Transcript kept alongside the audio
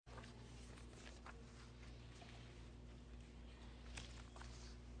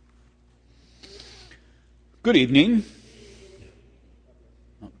Good evening.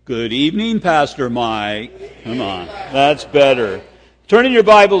 Good evening, Pastor Mike. Come on, that's better. Turn in your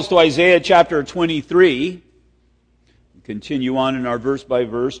Bibles to Isaiah chapter 23. Continue on in our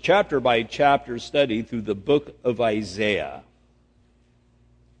verse-by-verse, chapter-by-chapter study through the book of Isaiah.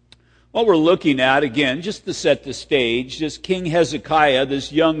 What we're looking at, again, just to set the stage, this King Hezekiah,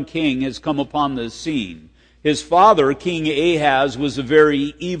 this young king, has come upon the scene. His father, King Ahaz, was a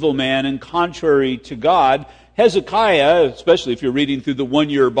very evil man, and contrary to God, Hezekiah, especially if you're reading through the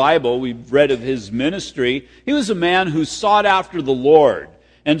one-year Bible, we've read of his ministry, he was a man who sought after the Lord.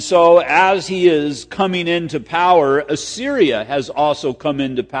 And so as he is coming into power, Assyria has also come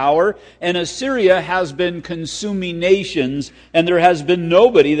into power, and Assyria has been consuming nations, and there has been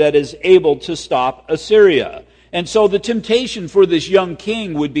nobody that is able to stop Assyria. And so the temptation for this young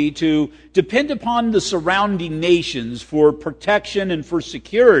king would be to depend upon the surrounding nations for protection and for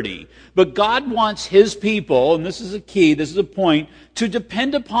security. But God wants His people, and this is a key, this is a point, to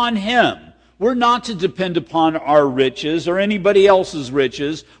depend upon Him. We're not to depend upon our riches or anybody else's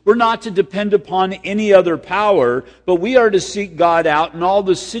riches. We're not to depend upon any other power, but we are to seek God out in all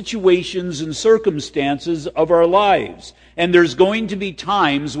the situations and circumstances of our lives. And there's going to be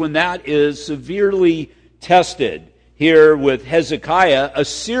times when that is severely tested. Here with Hezekiah,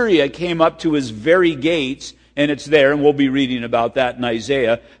 Assyria came up to his very gates, and it's there, and we'll be reading about that in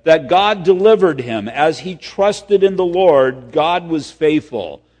Isaiah, that God delivered him. As he trusted in the Lord, God was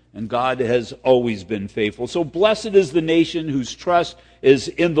faithful. And God has always been faithful. So blessed is the nation whose trust is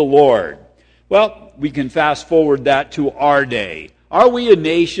in the Lord. Well, we can fast forward that to our day. Are we a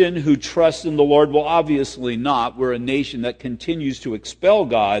nation who trusts in the Lord? Well, obviously not. We're a nation that continues to expel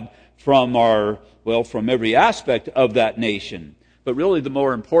God from from every aspect of that nation. But really the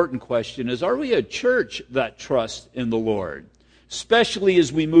more important question is, are we a church that trusts in the Lord? Especially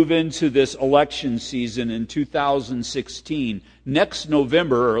as we move into this election season in 2016. Next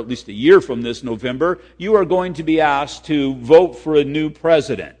November, or at least a year from this November, you are going to be asked to vote for a new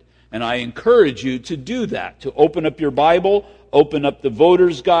president. And I encourage you to do that, to open up your Bible, open up the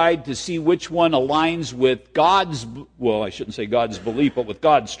voter's guide to see which one aligns with God's, well, I shouldn't say God's belief, but with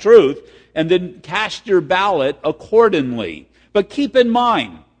God's truth, and then cast your ballot accordingly. But keep in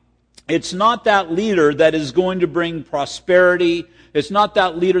mind, it's not that leader that is going to bring prosperity. It's not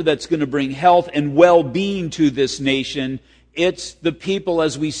that leader that's going to bring health and well-being to this nation. It's the people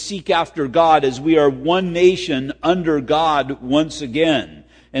as we seek after God, as we are one nation under God once again.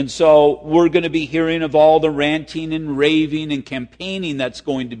 And so we're going to be hearing of all the ranting and raving and campaigning that's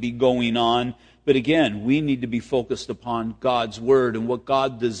going to be going on. But again, we need to be focused upon God's Word and what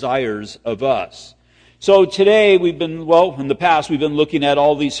God desires of us. So today in the past we've been looking at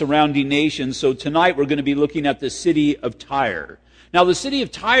all these surrounding nations. So tonight we're going to be looking at the city of Tyre. Now the city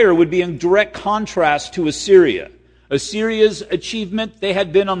of Tyre would be in direct contrast to Assyria. Assyria's achievement, they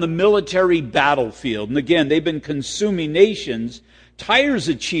had been on the military battlefield. And again, they've been consuming nations. Tyre's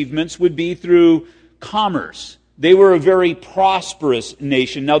achievements would be through commerce. They were a very prosperous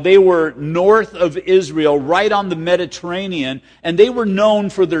nation. Now, they were north of Israel, right on the Mediterranean, and they were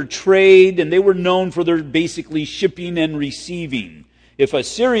known for their trade, and they were known for their basically shipping and receiving. If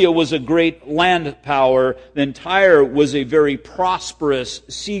Assyria was a great land power, then Tyre was a very prosperous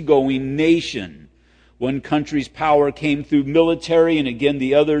seagoing nation. One country's power came through military, and again,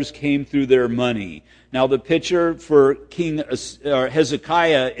 the others came through their money. Now, the picture for King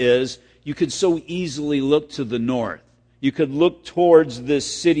Hezekiah is, you could so easily look to the north. You could look towards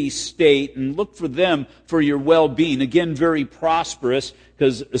this city-state and look for them for your well-being. Again, very prosperous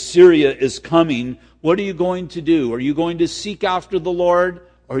because Assyria is coming. What are you going to do? Are you going to seek after the Lord?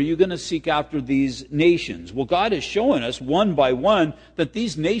 Or are you going to seek after these nations? Well, God is showing us one by one that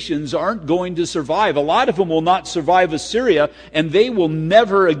these nations aren't going to survive. A lot of them will not survive Assyria, and they will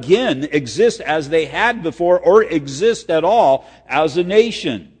never again exist as they had before or exist at all as a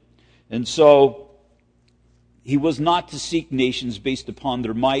nation. And so, he was not to seek nations based upon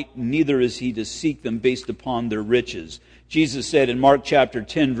their might, neither is he to seek them based upon their riches. Jesus said in Mark chapter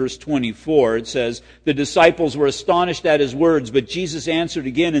 10, verse 24, it says, the disciples were astonished at his words, but Jesus answered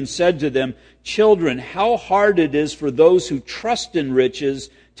again and said to them, children, how hard it is for those who trust in riches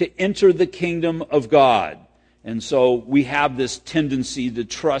to enter the kingdom of God. And so we have this tendency to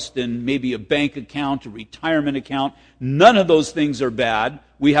trust in maybe a bank account, a retirement account. None of those things are bad.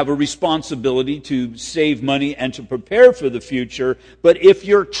 We have a responsibility to save money and to prepare for the future. But if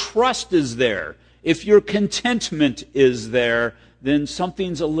your trust is there, if your contentment is there, then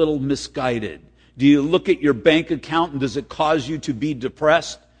something's a little misguided. Do you look at your bank account and does it cause you to be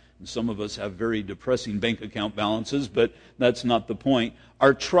depressed? And some of us have very depressing bank account balances, but that's not the point.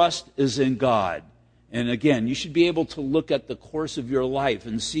 Our trust is in God. And again, you should be able to look at the course of your life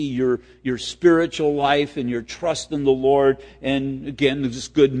and see your spiritual life and your trust in the Lord. And again, this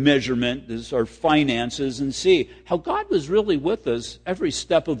good measurement is our finances, and see how God was really with us every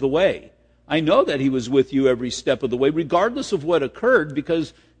step of the way. I know that He was with you every step of the way, regardless of what occurred,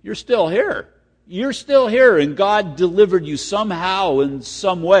 because you're still here. You're still here, and God delivered you somehow in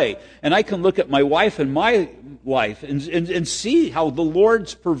some way. And I can look at my wife and my life and see how the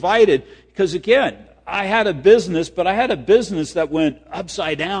Lord's provided. Because again, I had a business, but I had a business that went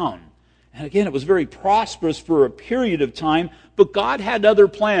upside down. And again, it was very prosperous for a period of time, but God had other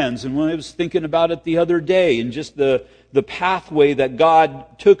plans. And when I was thinking about it the other day, and just the pathway that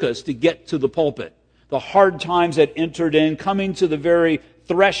God took us to get to the pulpit, the hard times that entered in, coming to the very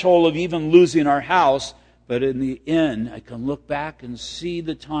threshold of even losing our house. But in the end, I can look back and see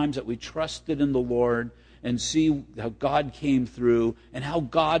the times that we trusted in the Lord, and see how God came through and how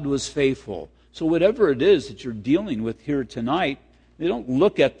God was faithful. So whatever it is that you're dealing with here tonight, they don't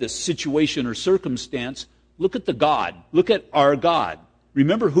look at the situation or circumstance. Look at the God. Look at our God.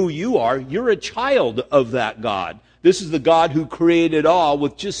 Remember who you are. You're a child of that God. This is the God who created all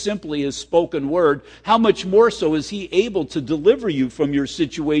with just simply His spoken word. How much more so is He able to deliver you from your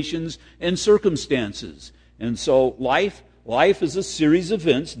situations and circumstances? And so life is a series of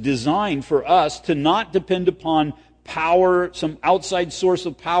events designed for us to not depend upon power, some outside source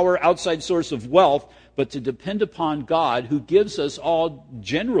of power, outside source of wealth, but to depend upon God, who gives us all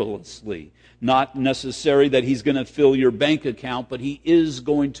generously. Not necessary that He's going to fill your bank account, but He is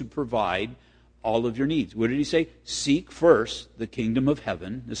going to provide all of your needs. What did He say? Seek first the kingdom of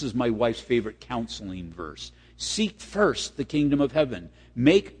heaven. This is my wife's favorite counseling verse. Seek first the kingdom of heaven.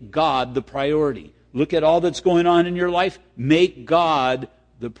 Make God the priority. Look at all that's going on in your life. Make God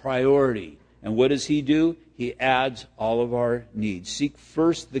the priority. And what does He do? He adds all of our needs. Seek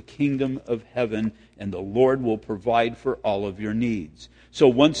first the kingdom of heaven, and the Lord will provide for all of your needs. So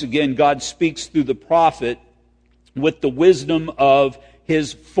once again, God speaks through the prophet with the wisdom of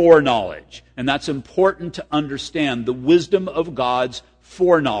His foreknowledge. And that's important to understand, the wisdom of God's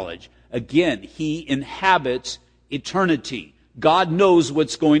foreknowledge. Again, He inhabits eternity. God knows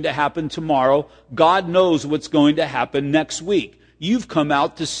what's going to happen tomorrow. God knows what's going to happen next week. You've come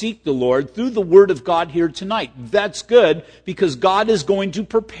out to seek the Lord through the Word of God here tonight. That's good, because God is going to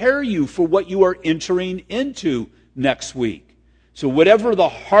prepare you for what you are entering into next week. So whatever the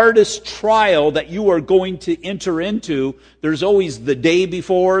hardest trial that you are going to enter into, there's always the day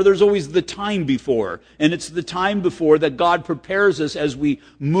before, there's always the time before. And it's the time before that God prepares us as we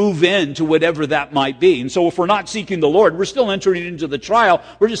move into whatever that might be. And so if we're not seeking the Lord, we're still entering into the trial.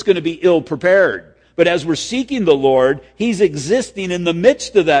 We're just going to be ill prepared. But as we're seeking the Lord, He's existing in the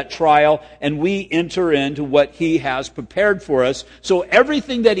midst of that trial, and we enter into what He has prepared for us. So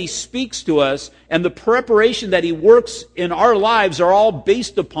everything that He speaks to us and the preparation that He works in our lives are all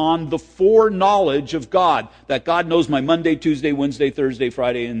based upon the foreknowledge of God. That God knows my Monday, Tuesday, Wednesday, Thursday,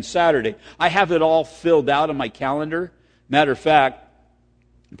 Friday, and Saturday. I have it all filled out on my calendar. Matter of fact,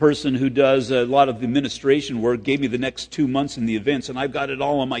 the person who does a lot of the administration work gave me the next 2 months in the events, and I've got it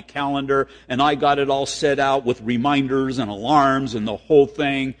all on my calendar, and I got it all set out with reminders and alarms and the whole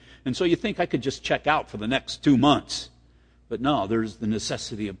thing. And so you think I could just check out for the next 2 months. But no, there's the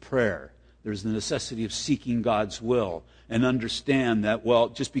necessity of prayer. There's the necessity of seeking God's will, and understand that, well,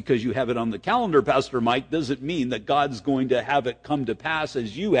 just because you have it on the calendar, Pastor Mike, doesn't mean that God's going to have it come to pass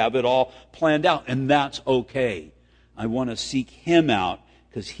as you have it all planned out. And that's okay. I want to seek Him out,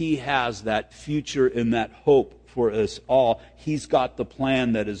 because He has that future and that hope for us all. He's got the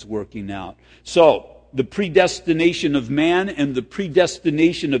plan that is working out. So, the predestination of man and the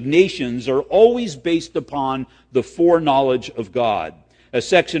predestination of nations are always based upon the foreknowledge of God. A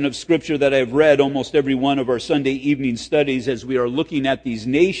section of Scripture that I've read almost every one of our Sunday evening studies as we are looking at these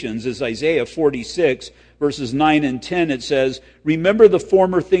nations is Isaiah 46, verses 9 and 10. It says, "Remember the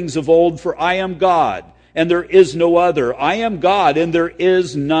former things of old, for I am God, and there is no other. I am God, and there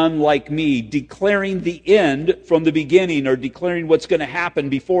is none like me, declaring the end from the beginning," or declaring what's going to happen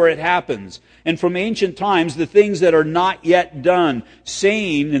before it happens. "And from ancient times, the things that are not yet done,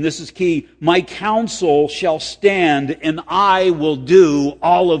 saying," and this is key, "My counsel shall stand, and I will do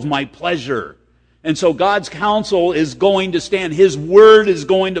all of my pleasure." And so God's counsel is going to stand. His word is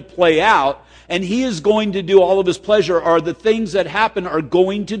going to play out. And He is going to do all of His pleasure, or the things that happen are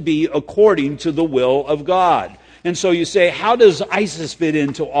going to be according to the will of God. And so you say, how does ISIS fit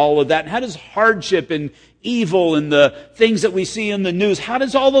into all of that? And how does hardship and evil and the things that we see in the news, how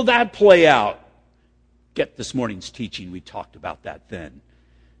does all of that play out? Get this morning's teaching. We talked about that then.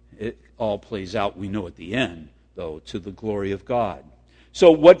 It all plays out, we know at the end, though, to the glory of God.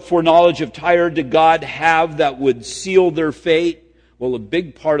 So what foreknowledge of Tyre did God have that would seal their fate? Well, a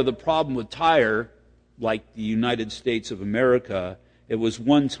big part of the problem with Tyre, like the United States of America, it was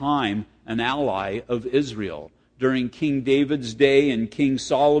one time an ally of Israel. During King David's day and King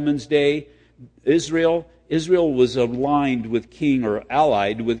Solomon's day, Israel was aligned with king, or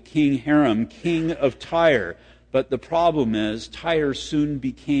allied with King Hiram, king of Tyre. But the problem is, Tyre soon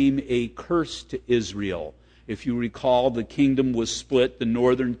became a curse to Israel. If you recall, the kingdom was split, the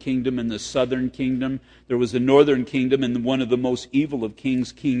northern kingdom and the southern kingdom. There was the northern kingdom, and one of the most evil of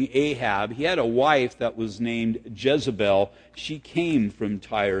kings, King Ahab. He had a wife that was named Jezebel. She came from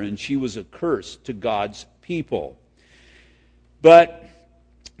Tyre, and she was a curse to God's people. But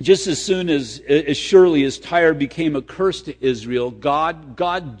just as soon as surely as Tyre became a curse to Israel,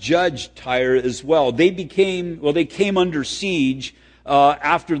 God judged Tyre as well. They came under siege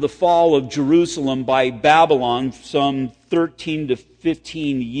after the fall of Jerusalem by Babylon, some 13 to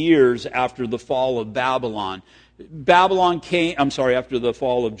 15 years after the fall of Babylon. After the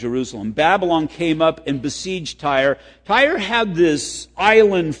fall of Jerusalem. Babylon came up and besieged Tyre. Tyre had this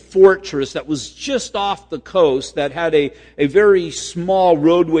island fortress that was just off the coast that had a very small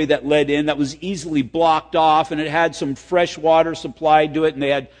roadway that led in that was easily blocked off, and it had some fresh water supplied to it, and they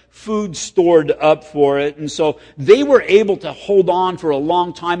had food stored up for it. And so they were able to hold on for a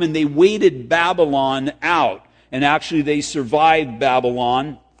long time, and they waited Babylon out. And actually they survived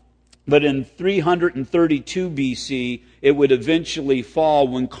Babylon. But in 332 BC, it would eventually fall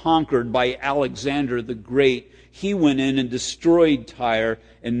when conquered by Alexander the Great. He went in and destroyed Tyre,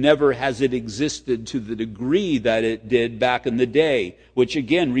 and never has it existed to the degree that it did back in the day. Which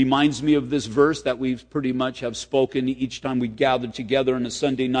again reminds me of this verse that we pretty much have spoken each time we gather together on a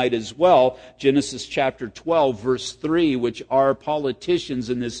Sunday night as well. Genesis chapter 12, verse 3, which our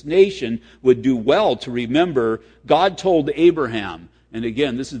politicians in this nation would do well to remember. God told Abraham, and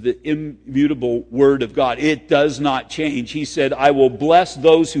again, this is the immutable word of God. It does not change. He said, I will bless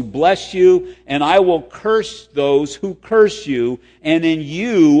those who bless you, and I will curse those who curse you, and in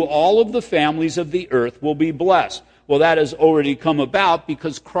you all of the families of the earth will be blessed. Well, that has already come about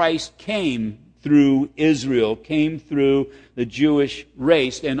because Christ came through Israel, came through the Jewish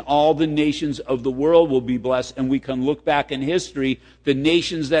race, and all the nations of the world will be blessed. And we can look back in history. The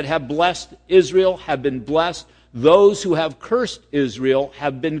nations that have blessed Israel have been blessed. Those who have cursed Israel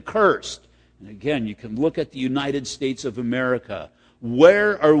have been cursed. And again, you can look at the United States of America.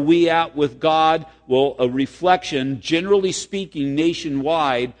 Where are we at with God? Well, a reflection, generally speaking,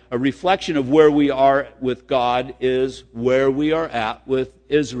 nationwide, a reflection of where we are with God is where we are at with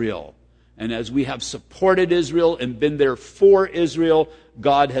Israel. And as we have supported Israel and been there for Israel,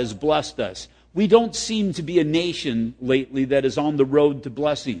 God has blessed us. We don't seem to be a nation lately that is on the road to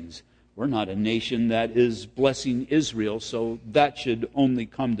blessings. We're not a nation that is blessing Israel, so that should only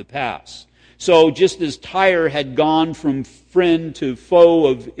come to pass. So just as Tyre had gone from friend to foe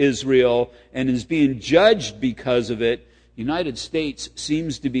of Israel and is being judged because of it, the United States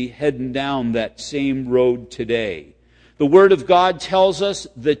seems to be heading down that same road today. The Word of God tells us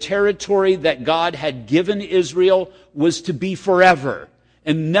the territory that God had given Israel was to be forever.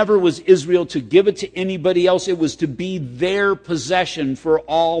 And never was Israel to give it to anybody else. It was to be their possession for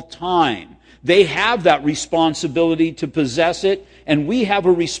all time. They have that responsibility to possess it, and we have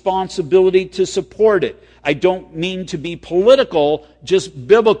a responsibility to support it. I don't mean to be political, just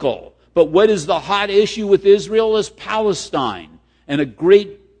biblical. But what is the hot issue with Israel is Palestine. And a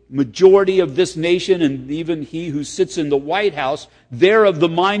great majority of this nation, and even he who sits in the White House, they're of the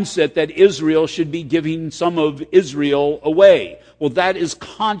mindset that Israel should be giving some of Israel away. Well, that is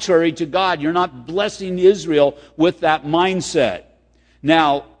contrary to God. You're not blessing Israel with that mindset.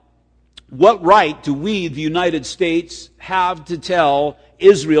 Now, what right do we, the United States, have to tell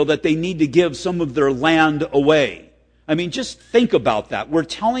Israel that they need to give some of their land away? I mean, just think about that. We're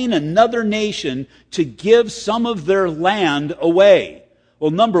telling another nation to give some of their land away.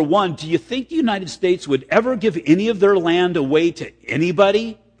 Well, number one, do you think the United States would ever give any of their land away to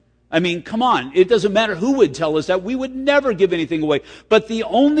anybody? I mean, come on. It doesn't matter who would tell us that. We would never give anything away. But the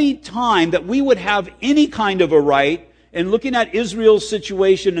only time that we would have any kind of a right, in looking at Israel's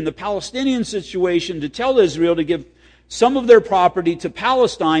situation and the Palestinian situation, to tell Israel to give some of their property to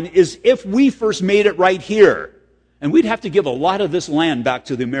Palestine, is if we first made it right here. And we'd have to give a lot of this land back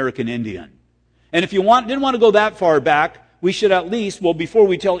to the American Indian. And if you didn't want to go that far back, we should at least, well, before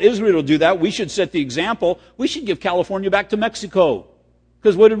we tell Israel to do that, we should set the example. We should give California back to Mexico.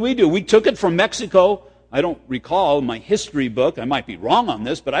 Because what did we do? We took it from Mexico. I don't recall in my history book, I might be wrong on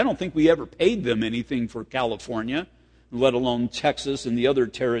this, but I don't think we ever paid them anything for California, let alone Texas and the other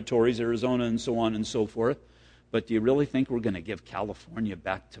territories, Arizona and so on and so forth. But do you really think we're going to give California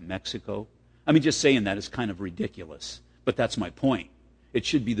back to Mexico? I mean, just saying that is kind of ridiculous. But that's my point. It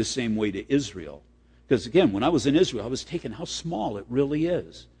should be the same way to Israel. Because again, when I was in Israel, I was taken how small it really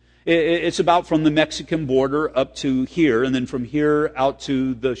is. It's about from the Mexican border up to here, and then from here out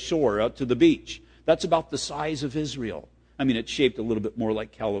to the shore, out to the beach. That's about the size of Israel. I mean, it's shaped a little bit more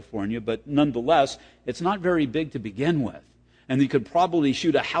like California, but nonetheless, it's not very big to begin with. And you could probably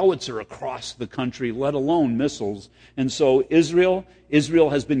shoot a howitzer across the country, let alone missiles. And so Israel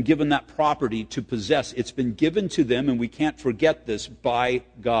has been given that property to possess. It's been given to them, and we can't forget this, by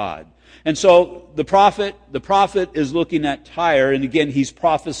God. And so the prophet is looking at Tyre, and again, he's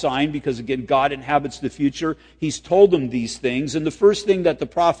prophesying because, again, God inhabits the future. He's told them these things, and the first thing that the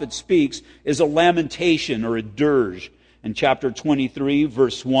prophet speaks is a lamentation or a dirge. In chapter 23,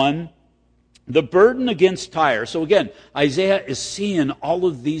 verse 1, the burden against Tyre. So again, Isaiah is seeing all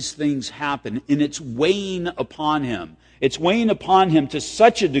of these things happen, and it's weighing upon him. It's weighing upon him to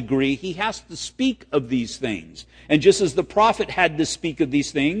such a degree, he has to speak of these things. And just as the prophet had to speak of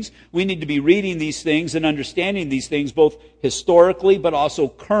these things, we need to be reading these things and understanding these things, both historically but also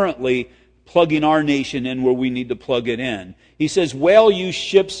currently, plugging our nation in where we need to plug it in. He says, "Wail, you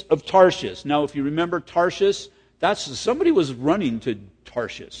ships of Tarshish." Now, if you remember Tarshish, somebody was running to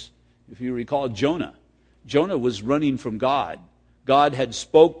Tarshish. If you recall Jonah was running from God. God had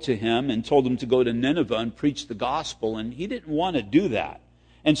spoke to him and told him to go to Nineveh and preach the gospel, and he didn't want to do that.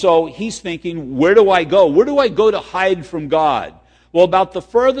 And so he's thinking, where do I go? Where do I go to hide from God? Well, about the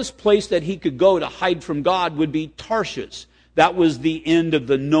furthest place that he could go to hide from God would be Tarshish. That was the end of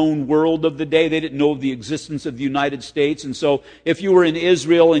the known world of the day. They didn't know of the existence of the United States. And so if you were in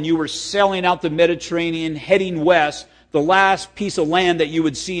Israel and you were sailing out the Mediterranean, heading west, the last piece of land that you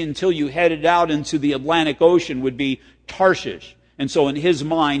would see until you headed out into the Atlantic Ocean would be Tarshish. And so in his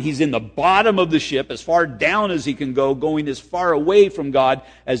mind, he's in the bottom of the ship, as far down as he can go, going as far away from God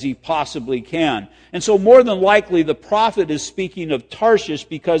as he possibly can. And so more than likely, the prophet is speaking of Tarshish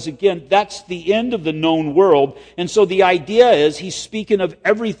because, again, that's the end of the known world. And so the idea is he's speaking of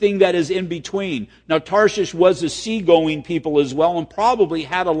everything that is in between. Now, Tarshish was a seagoing people as well and probably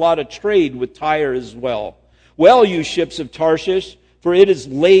had a lot of trade with Tyre as well. "Well, you ships of Tarshish, for it is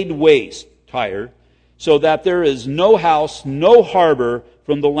laid waste," Tyre, "so that there is no house, no harbor.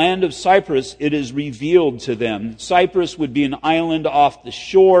 From the land of Cyprus it is revealed to them." Cyprus would be an island off the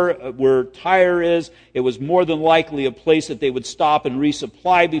shore where Tyre is. It was more than likely a place that they would stop and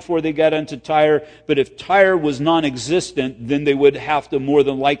resupply before they got into Tyre. But if Tyre was non-existent, then they would have to more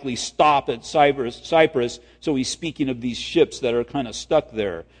than likely stop at Cyprus. So he's speaking of these ships that are kind of stuck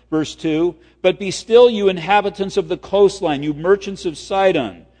there. Verse 2, "But be still, you inhabitants of the coastline, you merchants of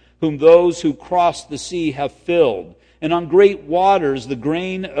Sidon, whom those who cross the sea have filled. And on great waters, the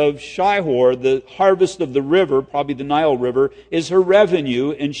grain of Shihor, the harvest of the river," probably the Nile River, "is her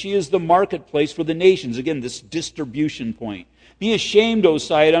revenue, and she is the marketplace for the nations." Again, this distribution point. "Be ashamed, O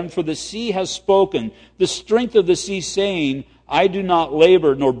Sidon, for the sea has spoken, the strength of the sea, saying, I do not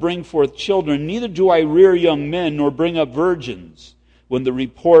labor, nor bring forth children, neither do I rear young men, nor bring up virgins. When the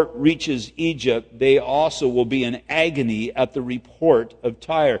report reaches Egypt, they also will be in agony at the report of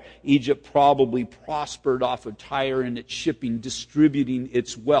Tyre." Egypt probably prospered off of Tyre and its shipping, distributing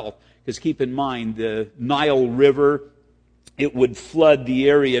its wealth. Because keep in mind, the Nile River, it would flood the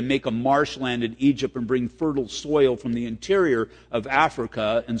area and make a marshland in Egypt and bring fertile soil from the interior of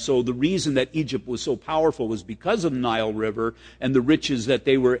Africa. And so the reason that Egypt was so powerful was because of the Nile River and the riches that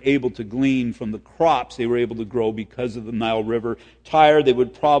they were able to glean from the crops they were able to grow because of the Nile River. Tyre, they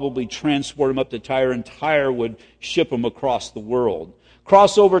would probably transport them up to Tyre, and Tyre would ship them across the world.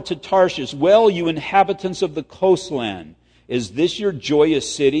 "Cross over to Tarshish. Well, you inhabitants of the coastland, is this your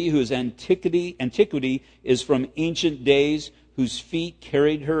joyous city, whose antiquity is from ancient days, whose feet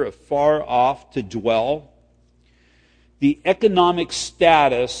carried her afar off to dwell?" The economic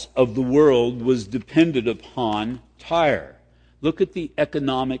status of the world was dependent upon Tyre. Look at the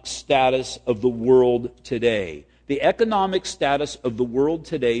economic status of the world today. The economic status of the world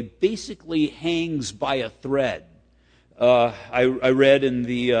today basically hangs by a thread. I read in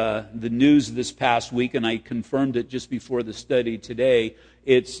the news this past week, and I confirmed it just before the study today.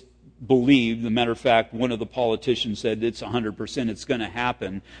 It's believed, as a matter of fact, one of the politicians said it's 100% it's going to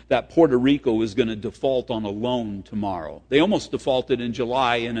happen, that Puerto Rico is going to default on a loan tomorrow. They almost defaulted in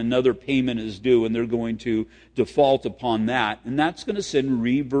July, and another payment is due, and they're going to default upon that. And that's going to send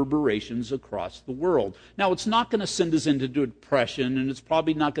reverberations across the world. Now, it's not going to send us into depression, and it's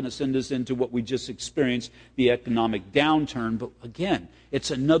probably not going to send us into what we just experienced, the economic downturn. But again,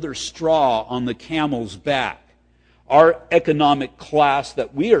 it's another straw on the camel's back. Our economic collapse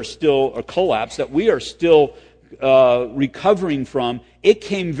that we are still recovering from, it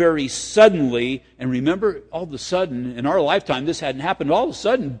came very suddenly. And remember, all of a sudden, in our lifetime, this hadn't happened. All of a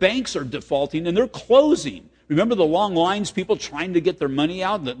sudden, banks are defaulting and they're closing. Remember the long lines, people trying to get their money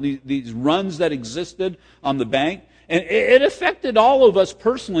out, these runs that existed on the bank? And it affected all of us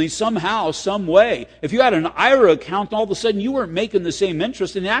personally somehow, some way. If you had an IRA account, all of a sudden you weren't making the same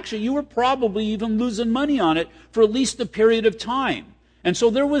interest, and actually you were probably even losing money on it for at least a period of time. And so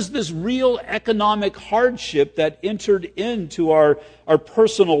there was this real economic hardship that entered into our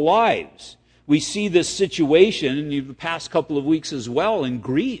personal lives. We see this situation in the past couple of weeks as well in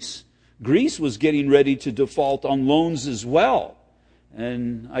Greece. Greece was getting ready to default on loans as well.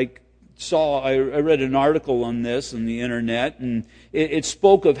 And I read an article on this on the internet, and it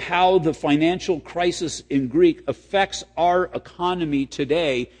spoke of how the financial crisis in Greece affects our economy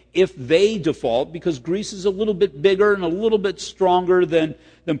today if they default, because Greece is a little bit bigger and a little bit stronger than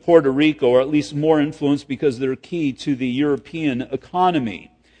Puerto Rico, or at least more influence because they're key to the European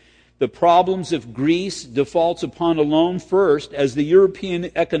economy. The problems if Greece defaults upon a loan first, as the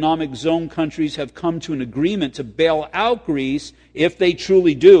European Economic Zone countries have come to an agreement to bail out Greece, if they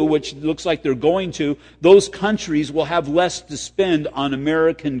truly do, which looks like they're going to, those countries will have less to spend on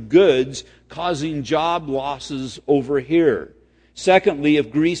American goods, causing job losses over here. Secondly,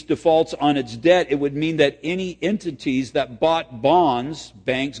 if Greece defaults on its debt, it would mean that any entities that bought bonds,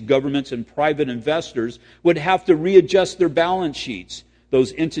 banks, governments, and private investors, would have to readjust their balance sheets.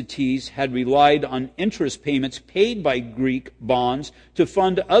 Those entities had relied on interest payments paid by Greek bonds to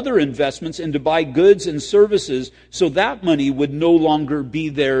fund other investments and to buy goods and services, so that money would no longer be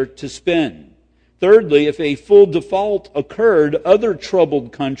there to spend. Thirdly, if a full default occurred, other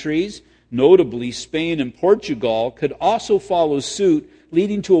troubled countries, notably Spain and Portugal, could also follow suit,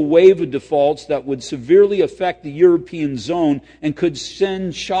 leading to a wave of defaults that would severely affect the European zone and could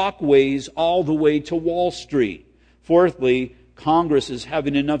send shockwaves all the way to Wall Street. Fourthly, Congress is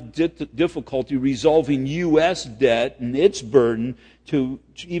having enough difficulty resolving U.S. debt and its burden to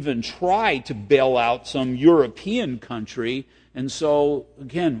even try to bail out some European country. And so,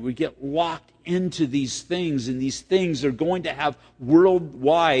 again, we get locked into these things, and these things are going to have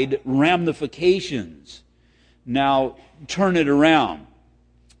worldwide ramifications. Now, turn it around.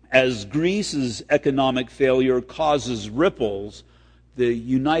 As Greece's economic failure causes ripples, the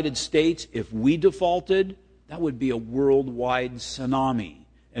United States, if we defaulted, that would be a worldwide tsunami.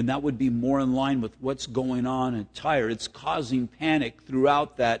 And that would be more in line with what's going on in Tyre. It's causing panic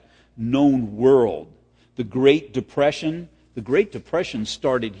throughout that known world. The Great Depression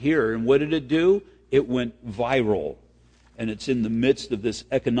started here. And what did it do? It went viral. And it's in the midst of this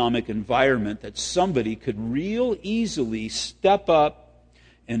economic environment that somebody could real easily step up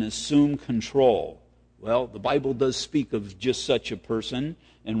and assume control. Well, the Bible does speak of just such a person.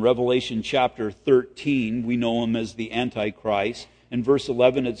 In Revelation chapter 13, we know him as the Antichrist. In verse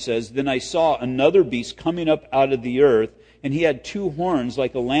 11 it says, "Then I saw another beast coming up out of the earth, and he had 2 horns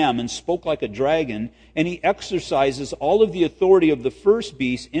like a lamb and spoke like a dragon, and he exercises all of the authority of the first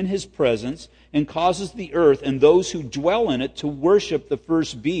beast in his presence, and causes the earth and those who dwell in it to worship the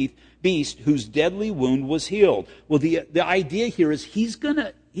first beast whose deadly wound was healed." Well, the idea here is he's going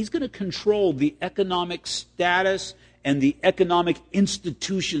to control the economic status and the economic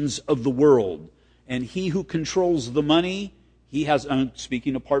institutions of the world. And he who controls the money, I'm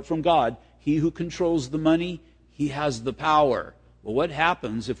speaking apart from God, he who controls the money, he has the power. Well, what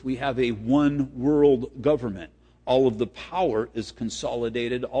happens if we have a one world government? All of the power is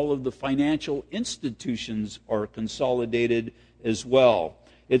consolidated, all of the financial institutions are consolidated as well.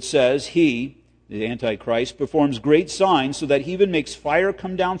 It says, he, the Antichrist, performs great signs so that he even makes fire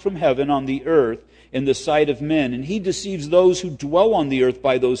come down from heaven on the earth in the sight of men. And he deceives those who dwell on the earth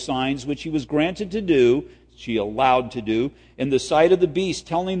by those signs which he was granted to do, she allowed to do, in the sight of the beast,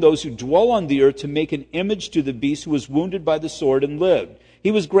 telling those who dwell on the earth to make an image to the beast who was wounded by the sword and lived.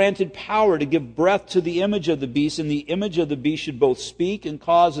 He was granted power to give breath to the image of the beast, and the image of the beast should both speak and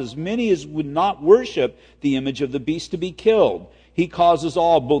cause as many as would not worship the image of the beast to be killed. He causes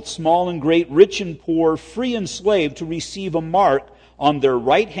all, both small and great, rich and poor, free and slave, to receive a mark on their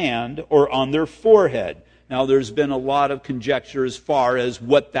right hand or on their forehead. Now, there's been a lot of conjecture as far as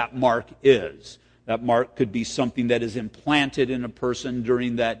what that mark is. That mark could be something that is implanted in a person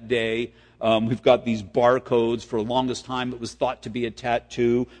during that day. We've got these barcodes. For the longest time, it was thought to be a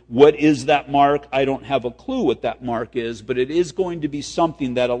tattoo. What is that mark? I don't have a clue what that mark is, but it is going to be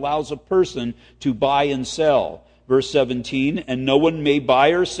something that allows a person to buy and sell. Verse 17, "And no one may buy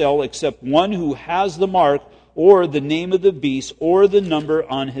or sell except one who has the mark or the name of the beast or the number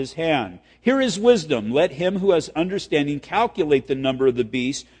on his hand. Here is wisdom. Let him who has understanding calculate the number of the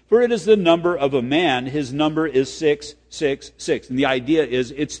beast, For it is the number of a man. His number is 666. And the idea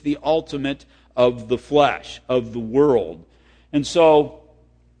is it's the ultimate of the flesh, of the world. And so,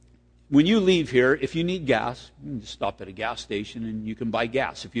 when you leave here, if you need gas, you can just stop at a gas station and you can buy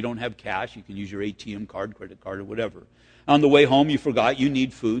gas. If you don't have cash, you can use your ATM card, credit card, or whatever. On the way home, you forgot you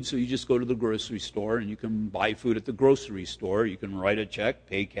need food, so you just go to the grocery store and you can buy food at the grocery store. You can write a check,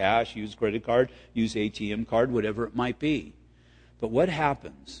 pay cash, use credit card, use ATM card, whatever it might be. But what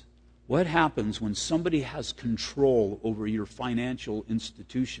happens? What happens when somebody has control over your financial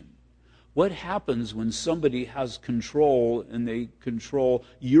institution? What happens when somebody has control and they control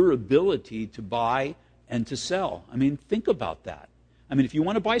your ability to buy and to sell? I mean, think about that. I mean, if you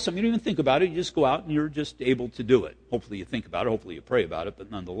want to buy something, you don't even think about it. You just go out and you're just able to do it. Hopefully you think about it. Hopefully you pray about it,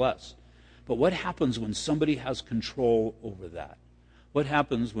 but nonetheless. But what happens when somebody has control over that? What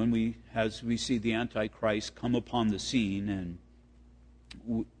happens when we see the Antichrist come upon the scene and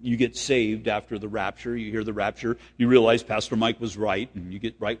you get saved after the rapture, you hear the rapture, you realize Pastor Mike was right, and you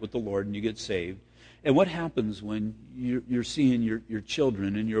get right with the Lord, and you get saved. And what happens when you're seeing your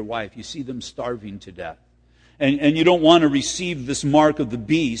children and your wife, you see them starving to death? And you don't want to receive this mark of the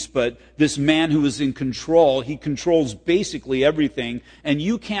beast, but this man who is in control, he controls basically everything, and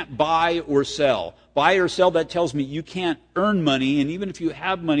you can't buy or sell. Buy or sell, that tells me you can't earn money, and even if you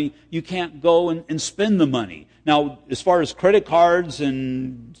have money, you can't go and spend the money. Now, as far as credit cards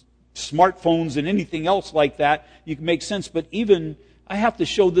and smartphones and anything else like that, you can make sense, but even, I have to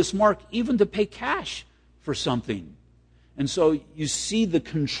show this mark even to pay cash for something. And so you see the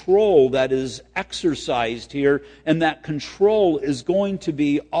control that is exercised here, and that control is going to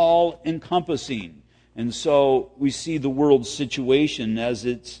be all-encompassing. And so we see the world's situation as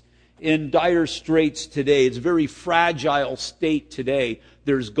it's in dire straits today. It's a very fragile state today.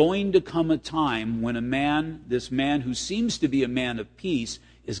 There's going to come a time when this man who seems to be a man of peace,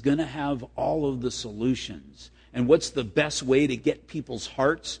 is going to have all of the solutions. And what's the best way to get people's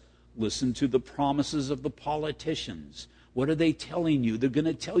hearts? Listen to the promises of the politicians. What are they telling you? They're going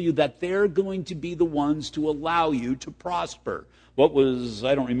to tell you that they're going to be the ones to allow you to prosper. I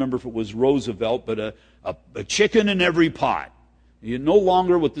don't remember if it was Roosevelt, but a chicken in every pot. You're no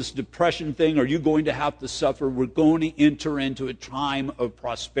longer with this depression thing, are you going to have to suffer? We're going to enter into a time of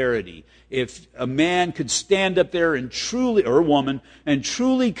prosperity. If a man could stand up there and truly, or a woman, and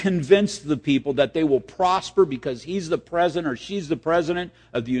truly convince the people that they will prosper because he's the president or she's the president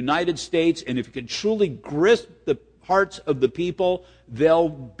of the United States, and if you can truly grasp the hearts of the people, there'll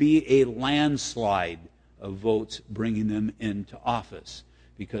be a landslide of votes bringing them into office,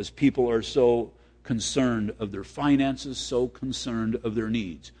 because people are so concerned of their finances, so concerned of their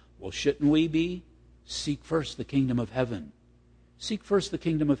needs. Well, shouldn't we be? Seek first the kingdom of heaven. Seek first the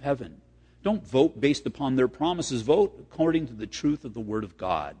kingdom of heaven. Don't vote based upon their promises. Vote according to the truth of the Word of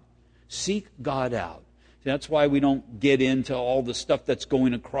God. Seek God out. That's why we don't get into all the stuff that's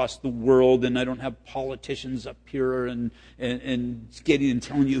going across the world, and I don't have politicians up here and getting and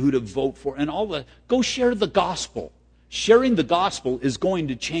telling you who to vote for and all that. Go share the gospel. Sharing the gospel is going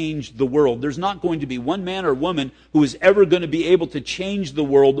to change the world. There's not going to be one man or woman who is ever going to be able to change the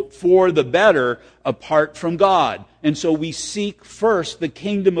world for the better apart from God. And so we seek first the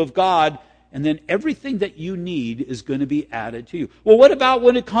kingdom of God, and then everything that you need is going to be added to you. Well, what about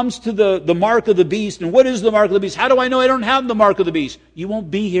when it comes to the mark of the beast? And what is the mark of the beast? How do I know I don't have the mark of the beast? You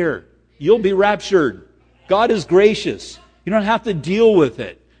won't be here. You'll be raptured. God is gracious. You don't have to deal with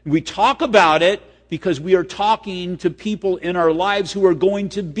it. We talk about it because we are talking to people in our lives who are going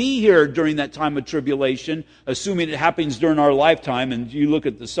to be here during that time of tribulation, assuming it happens during our lifetime. And you look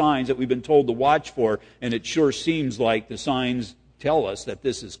at the signs that we've been told to watch for, and it sure seems like the signs tell us that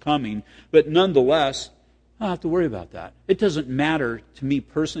this is coming. But nonetheless, I don't have to worry about that. It doesn't matter to me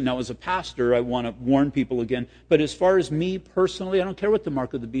personally. Now, as a pastor, I want to warn people again. But as far as me personally, I don't care what the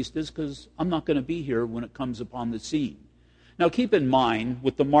mark of the beast is, because I'm not going to be here when it comes upon the scene. Now, keep in mind,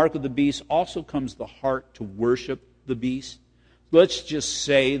 with the mark of the beast also comes the heart to worship the beast. Let's just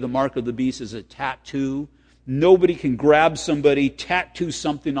say the mark of the beast is a tattoo. Nobody can grab somebody, tattoo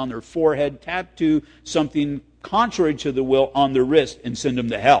something on their forehead, tattoo something contrary to the will on their wrist, and send them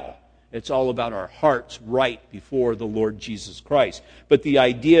to hell. It's all about our hearts right before the Lord Jesus Christ. But the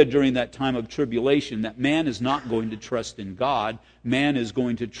idea during that time of tribulation that man is not going to trust in God, man is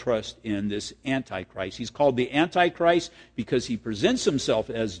going to trust in this Antichrist. He's called the Antichrist because he presents himself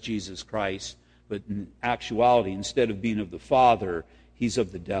as Jesus Christ, but in actuality, instead of being of the Father, he's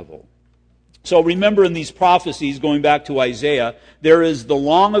of the devil. So remember, in these prophecies, going back to Isaiah, there is the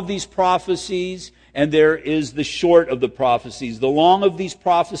long of these prophecies, and there is the short of the prophecies. The long of these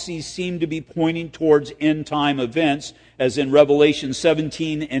prophecies seem to be pointing towards end-time events, as in Revelation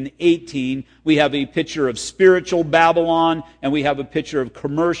 17 and 18, we have a picture of spiritual Babylon, and we have a picture of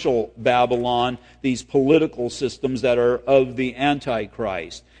commercial Babylon, these political systems that are of the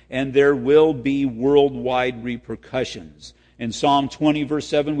Antichrist. And there will be worldwide repercussions. In Psalm 20, verse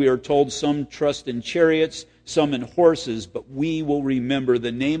 7, we are told, some trust in chariots, some in horses, but we will remember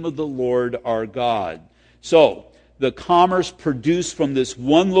the name of the Lord our God. So, the commerce produced from this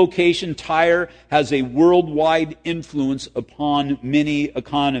one location, Tyre, has a worldwide influence upon many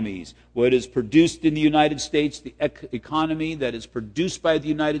economies. What is produced in the United States, the economy that is produced by the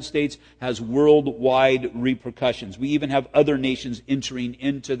United States, has worldwide repercussions. We even have other nations entering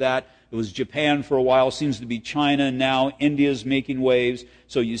into that. It was Japan for a while, seems to be China, and now India's making waves.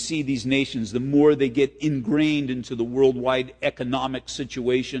 So you see these nations, the more they get ingrained into the worldwide economic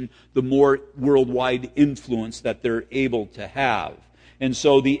situation, the more worldwide influence that they're able to have. And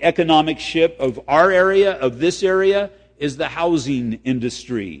so the economic shift of our area, of this area, is the housing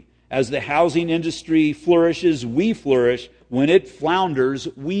industry. As the housing industry flourishes, we flourish. When it flounders,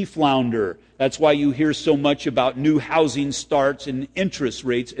 we flounder. That's why you hear so much about new housing starts and interest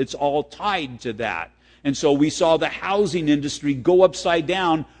rates. It's all tied to that. And so we saw the housing industry go upside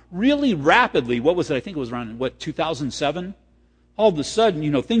down really rapidly. What was it? I think it was around, 2007? All of a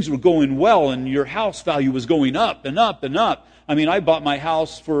sudden, things were going well and your house value was going up and up and up. I mean, I bought my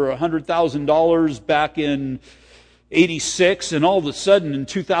house for $100,000 back in 86, and all of a sudden in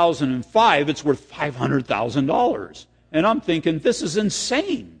 2005, it's worth $500,000. And I'm thinking, this is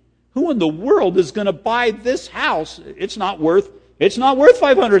insane. Who in the world is going to buy this house? It's not worth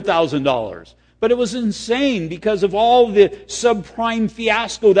 $500,000. But it was insane because of all the subprime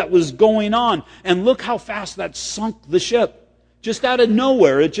fiasco that was going on. And look how fast that sunk the ship. Just out of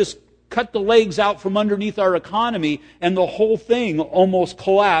nowhere, it just cut the legs out from underneath our economy, and the whole thing almost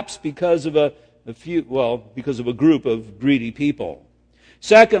collapsed because of a group of greedy people.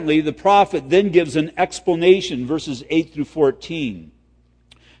 Secondly, the prophet then gives an explanation, verses 8 through 14.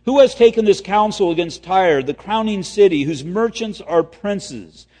 Who has taken this counsel against Tyre, the crowning city, whose merchants are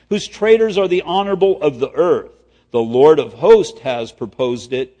princes, whose traders are the honorable of the earth? The Lord of hosts has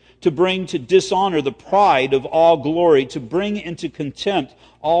proposed it, to bring to dishonor the pride of all glory, to bring into contempt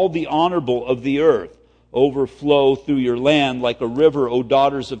all the honorable of the earth. Overflow through your land like a river, O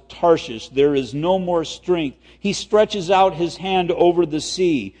daughters of Tarshish. There is no more strength. He stretches out his hand over the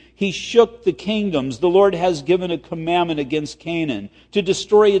sea. He shook the kingdoms. The Lord has given a commandment against Canaan to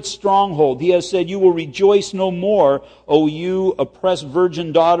destroy its stronghold. He has said, you will rejoice no more, O you oppressed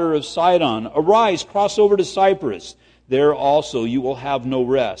virgin daughter of Sidon. Arise, cross over to Cyprus. There also you will have no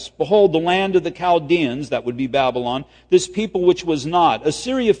rest. Behold, the land of the Chaldeans, that would be Babylon, this people which was not.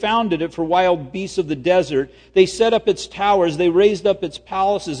 Assyria founded it for wild beasts of the desert. They set up its towers, they raised up its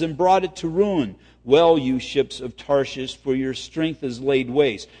palaces and brought it to ruin. Well, you ships of Tarshish, for your strength is laid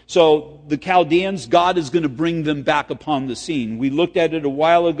waste. So the Chaldeans, God is going to bring them back upon the scene. We looked at it a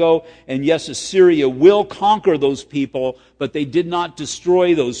while ago, and yes, Assyria will conquer those people, but they did not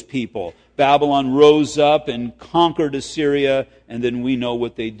destroy those people. Babylon rose up and conquered Assyria, and then we know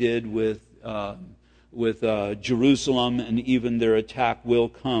what they did with Jerusalem, and even their attack will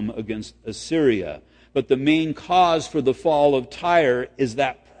come against Assyria. But the main cause for the fall of Tyre is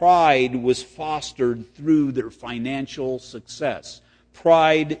that pride was fostered through their financial success.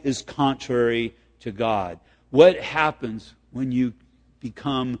 Pride is contrary to God. What happens when you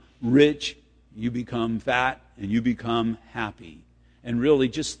become rich, you become fat, and you become happy? And really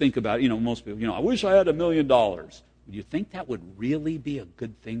just think about, most people, I wish I had $1 million. Do you think that would really be a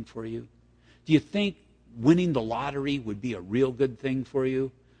good thing for you? Do you think winning the lottery would be a real good thing for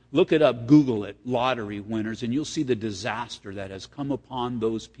you? Look it up, Google it, lottery winners, and you'll see the disaster that has come upon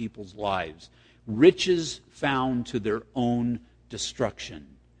those people's lives. Riches found to their own destruction.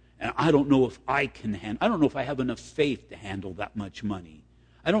 And I don't know if I have enough faith to handle that much money.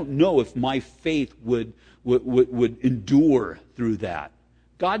 I don't know if my faith would endure through that.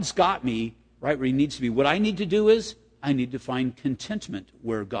 God's got me right where He needs to be. What I need to do is, I need to find contentment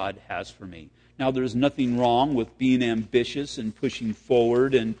where God has for me. Now, there's nothing wrong with being ambitious and pushing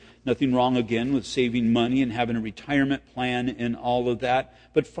forward, and nothing wrong, again, with saving money and having a retirement plan and all of that.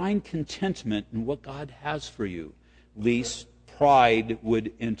 But find contentment in what God has for you, lest pride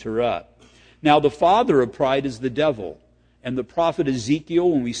would interrupt. Now, the father of pride is the devil. And the prophet Ezekiel,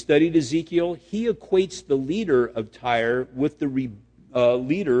 when we studied Ezekiel, he equates the leader of Tyre with the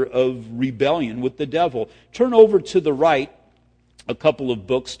leader of rebellion, with the devil. Turn over to the right a couple of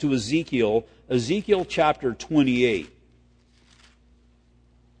books to Ezekiel chapter 28.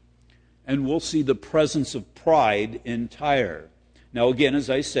 and we'll see the presence of pride in Tyre. Now again, as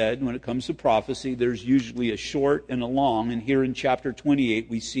I said, when it comes to prophecy, there's usually a short and a long, and here in chapter 28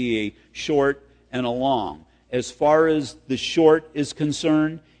 we see a short and a long. As far as the short is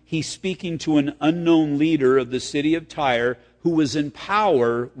concerned, he's speaking to an unknown leader of the city of Tyre who was in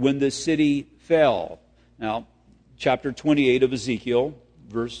power when the city fell. Now, chapter 28 of Ezekiel,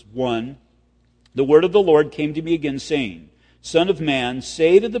 verse 1, the word of the Lord came to me again, saying, Son of man,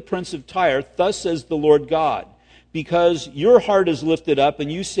 say to the prince of Tyre, thus says the Lord God, because your heart is lifted up,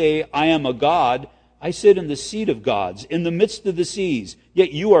 and you say, I am a god, I sit in the seat of gods, in the midst of the seas,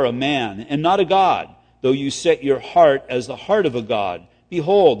 yet you are a man, and not a god, though you set your heart as the heart of a god.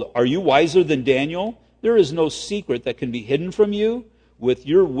 Behold, are you wiser than Daniel? There is no secret that can be hidden from you. With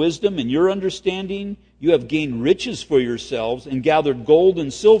your wisdom and your understanding, you have gained riches for yourselves, and gathered gold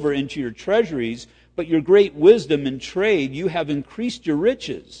and silver into your treasuries, but your great wisdom and trade, you have increased your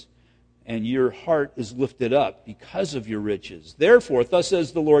riches. And your heart is lifted up because of your riches. Therefore, thus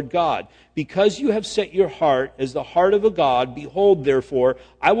says the Lord God, because you have set your heart as the heart of a god, behold, therefore,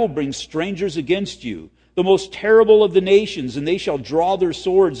 I will bring strangers against you, the most terrible of the nations, and they shall draw their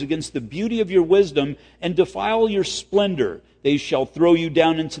swords against the beauty of your wisdom and defile your splendor. They shall throw you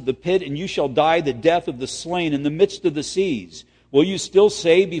down into the pit, and you shall die the death of the slain in the midst of the seas. Will you still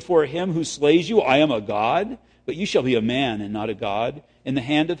say before him who slays you, I am a god? But you shall be a man and not a god, in the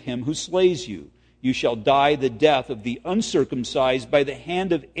hand of him who slays you. You shall die the death of the uncircumcised by the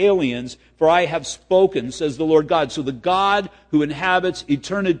hand of aliens, for I have spoken, says the Lord God. So the God who inhabits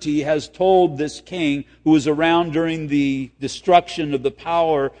eternity has told this king who was around during the destruction of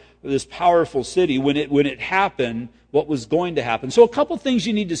this powerful city, when it happened, what was going to happen. So a couple things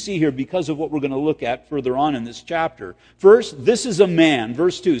you need to see here because of what we're going to look at further on in this chapter. First, this is a man.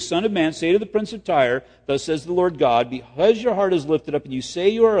 Verse 2, Son of man, say to the prince of Tyre, thus says the Lord God, because your heart is lifted up and you say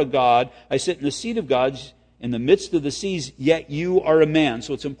you are a god, I sit in the seat of gods in the midst of the seas, yet you are a man.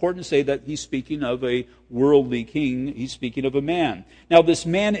 So it's important to say that he's speaking of a worldly king. He's speaking of a man. Now this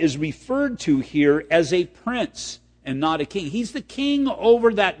man is referred to here as a prince and not a king. He's the king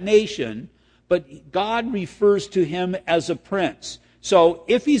over that nation, but God refers to him as a prince. So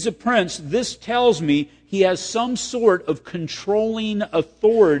if he's a prince, this tells me he has some sort of controlling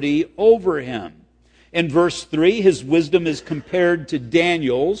authority over him. In verse 3, his wisdom is compared to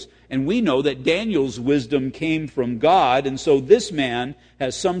Daniel's, and we know that Daniel's wisdom came from God, and so this man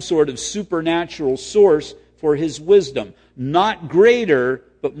has some sort of supernatural source for his wisdom. Not greater,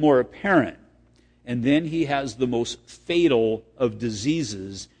 but more apparent. And then he has the most fatal of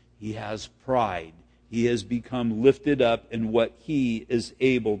diseases. He has pride. He has become lifted up in what he is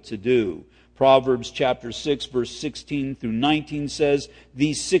able to do. Proverbs chapter 6, verse 16 through 19 says,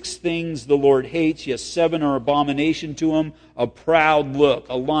 These 6 things the Lord hates, yes, 7 are abomination to him, a proud look,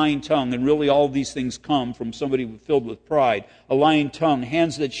 a lying tongue, and really all these things come from somebody filled with pride. A lying tongue,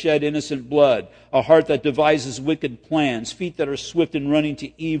 hands that shed innocent blood, a heart that devises wicked plans, feet that are swift in running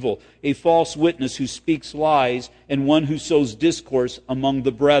to evil, a false witness who speaks lies, and one who sows discourse among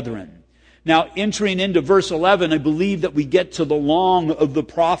the brethren. Now, entering into verse 11, I believe that we get to the long of the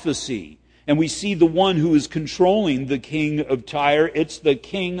prophecy. And we see the one who is controlling the king of Tyre. It's the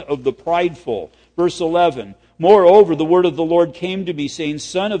king of the prideful. Verse 11, Moreover, the word of the Lord came to me, saying,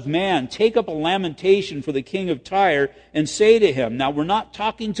 Son of man, take up a lamentation for the king of Tyre, and say to him. Now, we're not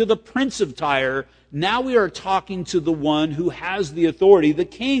talking to the prince of Tyre. Now we are talking to the one who has the authority, the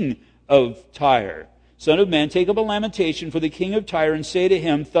king of Tyre. Son of man, take up a lamentation for the king of Tyre, and say to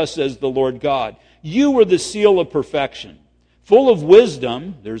him, Thus says the Lord God, You were the seal of perfection, full of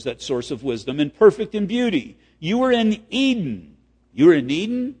wisdom, there's that source of wisdom, and perfect in beauty. You were in Eden. You were in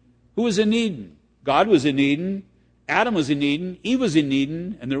Eden? Who was in Eden? God was in Eden. Adam was in Eden. Eve was in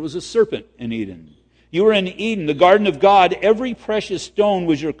Eden. And there was a serpent in Eden. You were in Eden, the garden of God. Every precious stone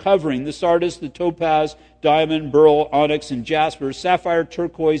was your covering. The sardius, the topaz, diamond, beryl, onyx, and jasper, sapphire,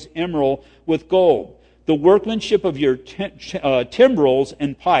 turquoise, emerald with gold. The workmanship of your timbrels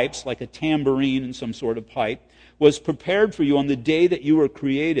and pipes, like a tambourine and some sort of pipe, was prepared for you on the day that you were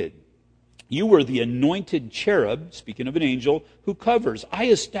created. You were the anointed cherub, speaking of an angel, who covers. I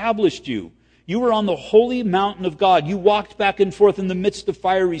established you. You were on the holy mountain of God. You walked back and forth in the midst of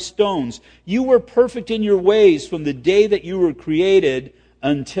fiery stones. You were perfect in your ways from the day that you were created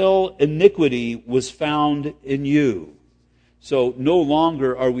until iniquity was found in you. So no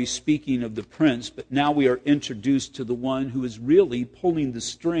longer are we speaking of the prince, but now we are introduced to the one who is really pulling the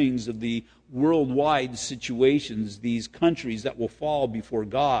strings of the worldwide situations, these countries that will fall before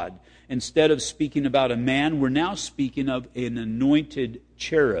God. Instead of speaking about a man, we're now speaking of an anointed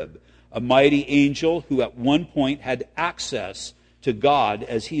cherub, a mighty angel who at one point had access to God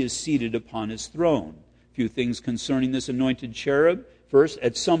as he is seated upon his throne. A few things concerning this anointed cherub. First,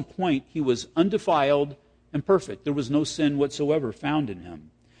 at some point, he was undefiled and perfect. There was no sin whatsoever found in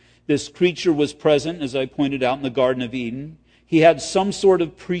him. This creature was present, as I pointed out, in the Garden of Eden. He had some sort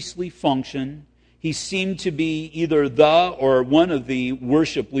of priestly function. He seemed to be either the or one of the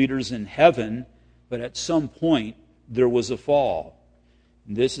worship leaders in heaven, but at some point, there was a fall.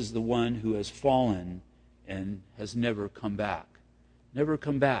 And this is the one who has fallen and has never come back. Never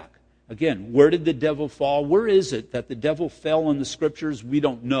come back. Again, where did the devil fall? Where is it that the devil fell in the Scriptures? We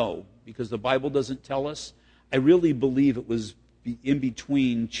don't know, because the Bible doesn't tell us. I really believe it was in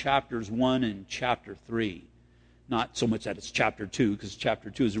between chapters 1 and chapter 3. Not so much that it's chapter 2, because chapter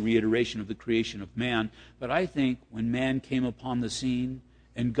 2 is a reiteration of the creation of man. But I think when man came upon the scene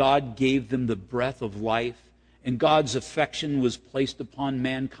and God gave them the breath of life and God's affection was placed upon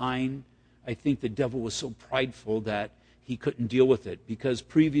mankind, I think the devil was so prideful that he couldn't deal with it, because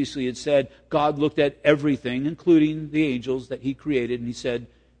previously it said God looked at everything, including the angels that he created, and he said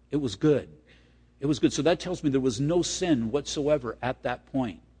it was good. It was good. So that tells me there was no sin whatsoever at that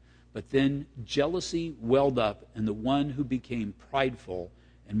point. But then jealousy welled up, and the one who became prideful,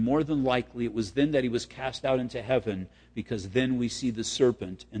 and more than likely it was then that he was cast out into heaven, because then we see the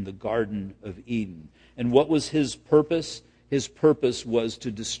serpent in the Garden of Eden. And what was his purpose? His purpose was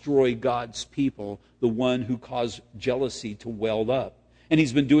to destroy God's people, the one who caused jealousy to well up. And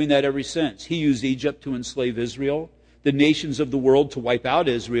he's been doing that ever since. He used Egypt to enslave Israel, the nations of the world to wipe out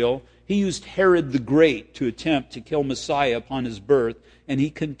Israel. He used Herod the Great to attempt to kill Messiah upon his birth, and he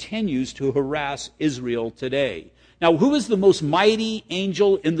continues to harass Israel today. Now, who is the most mighty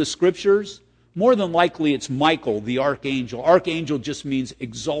angel in the Scriptures? More than likely it's Michael, the archangel. Archangel just means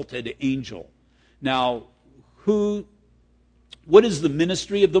exalted angel. Now, what is the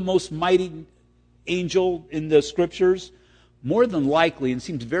ministry of the most mighty angel in the Scriptures? More than likely, and it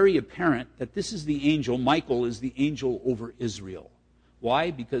seems very apparent, that this is the angel, Michael is the angel over Israel.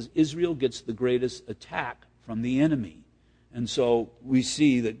 Why? Because Israel gets the greatest attack from the enemy. And so we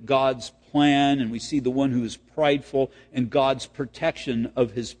see that God's plan, and we see the one who is prideful, and God's protection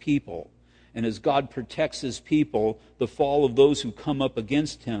of his people. And as God protects his people, the fall of those who come up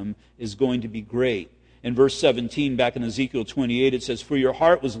against him is going to be great. In verse 17, back in Ezekiel 28, it says, "For your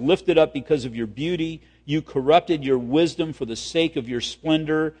heart was lifted up because of your beauty. You corrupted your wisdom for the sake of your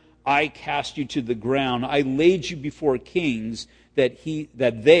splendor. I cast you to the ground. I laid you before kings that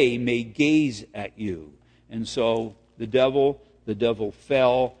they may gaze at you." And so the devil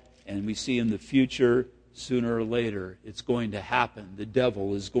fell, and we see in the future, sooner or later, it's going to happen. The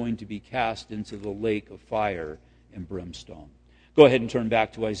devil is going to be cast into the lake of fire and brimstone. Go ahead and turn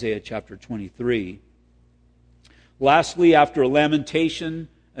back to Isaiah chapter 23. Lastly, after a lamentation,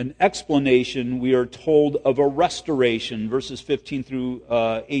 an explanation, we are told of a restoration, verses 15 through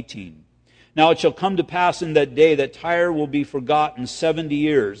 18. "Now it shall come to pass in that day that Tyre will be forgotten 70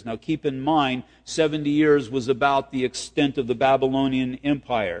 years. Now keep in mind, 70 years was about the extent of the Babylonian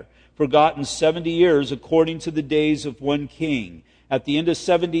Empire. "Forgotten 70 years according to the days of one king. At the end of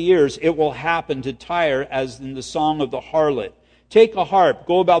 70 years, it will happen to Tyre as in the song of the harlot. Take a harp,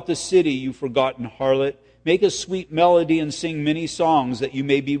 go about the city, you forgotten harlot. Make a sweet melody and sing many songs that you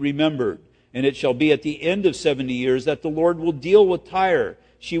may be remembered. And it shall be at the end of 70 years that the Lord will deal with Tyre.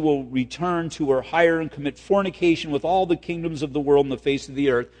 She will return to her hire and commit fornication with all the kingdoms of the world on the face of the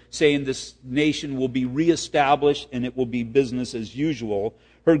earth," saying this nation will be reestablished and it will be business as usual.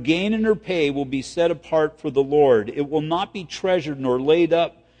 "Her gain and her pay will be set apart for the Lord. It will not be treasured nor laid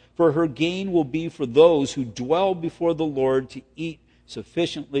up, for her gain will be for those who dwell before the Lord to eat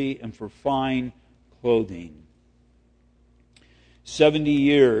sufficiently and for fine clothing." 70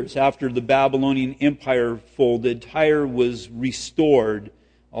 years after the Babylonian Empire folded, Tyre was restored,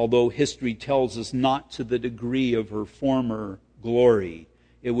 although history tells us not to the degree of her former glory.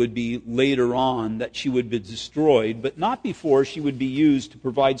 It would be later on that she would be destroyed, but not before she would be used to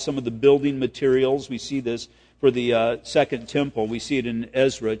provide some of the building materials. We see this for the second temple. We see it in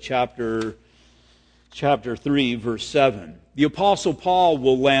Ezra chapter 3, verse 7. The Apostle Paul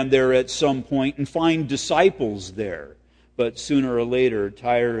will land there at some point and find disciples there. But sooner or later,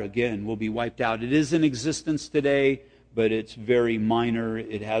 Tyre again will be wiped out. It is in existence today, but it's very minor.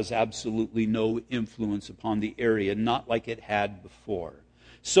 It has absolutely no influence upon the area, not like it had before.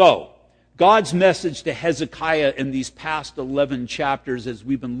 So, God's message to Hezekiah in these past 11 chapters as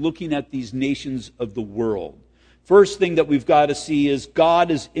we've been looking at these nations of the world. First thing that we've got to see is God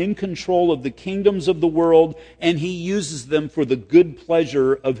is in control of the kingdoms of the world, and he uses them for the good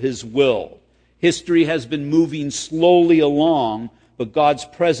pleasure of his will. History has been moving slowly along, but God's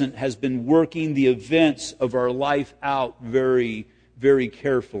presence has been working the events of our life out very, very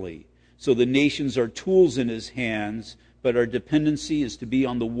carefully. So the nations are tools in his hands, but our dependency is to be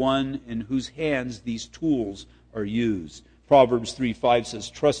on the one in whose hands these tools are used. Proverbs 3:5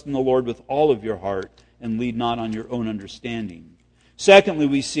 says, "Trust in the Lord with all of your heart, and lean not on your own understanding." Secondly,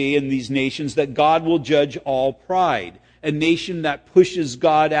 we see in these nations that God will judge all pride. A nation that pushes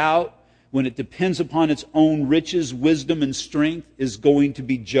God out when it depends upon its own riches, wisdom, and strength is going to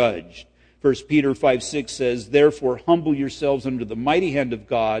be judged. 1 Peter 5:6 says, "Therefore humble yourselves under the mighty hand of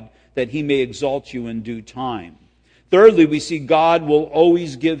God, that he may exalt you in due time." Thirdly, we see God will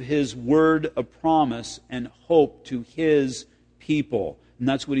always give his word of promise and hope to his people. And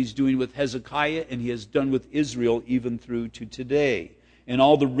that's what he's doing with Hezekiah, and he has done with Israel even through to today. In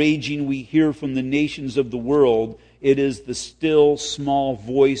all the raging we hear from the nations of the world, it is the still small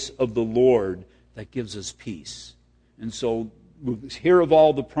voice of the Lord that gives us peace. And so we'll hear of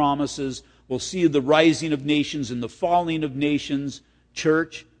all the promises. We'll see the rising of nations and the falling of nations.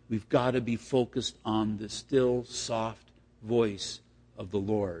 Church, we've got to be focused on the still, soft voice of the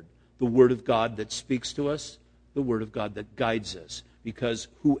Lord. The Word of God that speaks to us, the Word of God that guides us. Because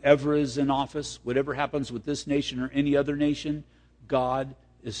whoever is in office, whatever happens with this nation or any other nation, God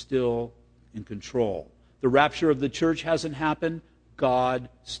is still in control. The rapture of the church hasn't happened. God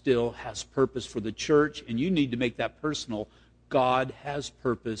still has purpose for the church, and you need to make that personal. God has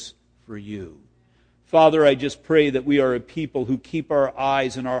purpose for you. Father, I just pray that we are a people who keep our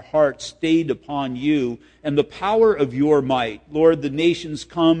eyes and our hearts stayed upon you and the power of your might. Lord, the nations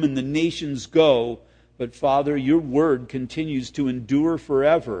come and the nations go, but Father, your word continues to endure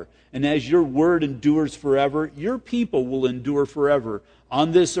forever. And as your word endures forever, your people will endure forever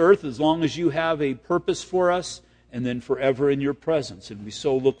on this earth as long as you have a purpose for us, and then forever in your presence. And we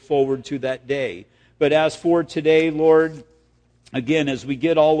so look forward to that day. But as for today, Lord, again, as we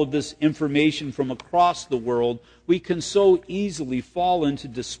get all of this information from across the world, we can so easily fall into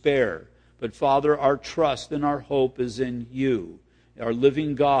despair. But Father, our trust and our hope is in you, our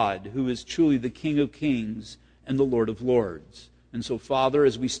living God, who is truly the King of Kings and the Lord of Lords. And so, Father,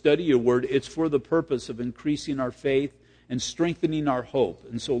 as we study your word, it's for the purpose of increasing our faith and strengthening our hope.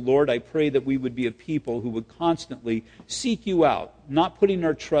 And so, Lord, I pray that we would be a people who would constantly seek you out, not putting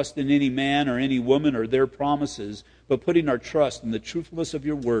our trust in any man or any woman or their promises, but putting our trust in the truthfulness of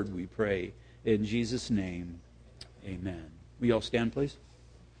your word, we pray. In Jesus' name, amen. Will you all stand, please?